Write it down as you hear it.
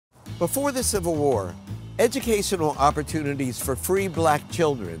Before the Civil War, educational opportunities for free black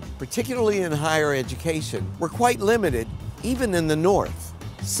children, particularly in higher education, were quite limited, even in the North.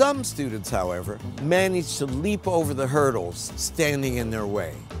 Some students, however, managed to leap over the hurdles standing in their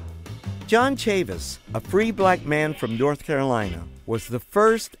way. John Chavis, a free black man from North Carolina, was the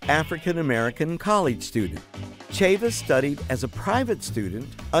first African-American college student. Chavis studied as a private student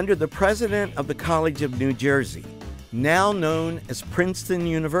under the president of the College of New Jersey, now known as Princeton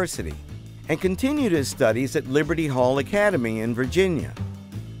University, and continued his studies at Liberty Hall Academy in Virginia.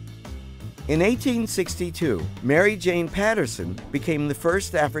 In 1862, Mary Jane Patterson became the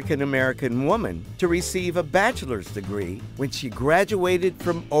first African-American woman to receive a bachelor's degree when she graduated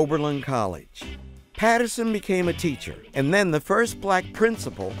from Oberlin College. Patterson became a teacher and then the first black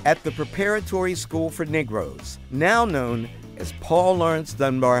principal at the Preparatory School for Negroes, now known as Paul Laurence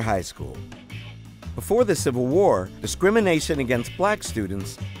Dunbar High School. Before the Civil War, discrimination against black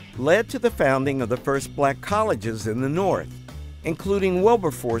students led to the founding of the first black colleges in the North, including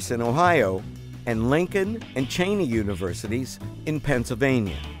Wilberforce in Ohio and Lincoln and Cheney universities in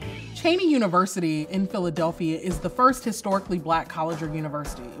Pennsylvania. Cheney University in Philadelphia is the first historically black college or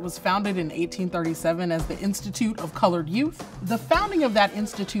university. It was founded in 1837 as the Institute of Colored Youth. The founding of that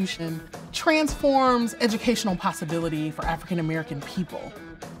institution transforms educational possibility for African American people.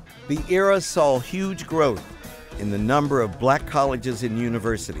 The era saw huge growth in the number of black colleges and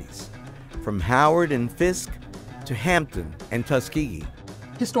universities, from Howard and Fisk to Hampton and Tuskegee.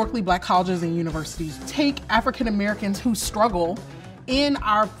 Historically black colleges and universities take African Americans who struggle in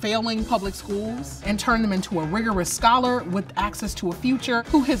our failing public schools and turn them into a rigorous scholar with access to a future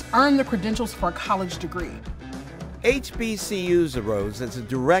who has earned the credentials for a college degree. HBCUs arose as a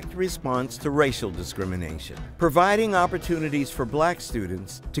direct response to racial discrimination, providing opportunities for black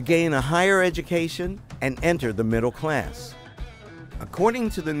students to gain a higher education and enter the middle class.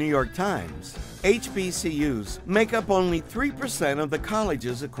 According to the New York Times, HBCUs make up only 3% of the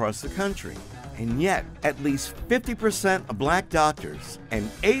colleges across the country, and yet at least 50% of black doctors and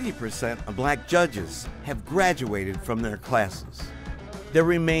 80% of black judges have graduated from their classes. There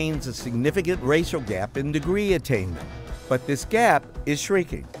remains a significant racial gap in degree attainment, but this gap is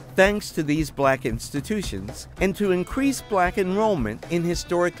shrinking thanks to these black institutions and to increased black enrollment in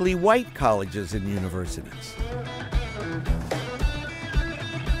historically white colleges and universities.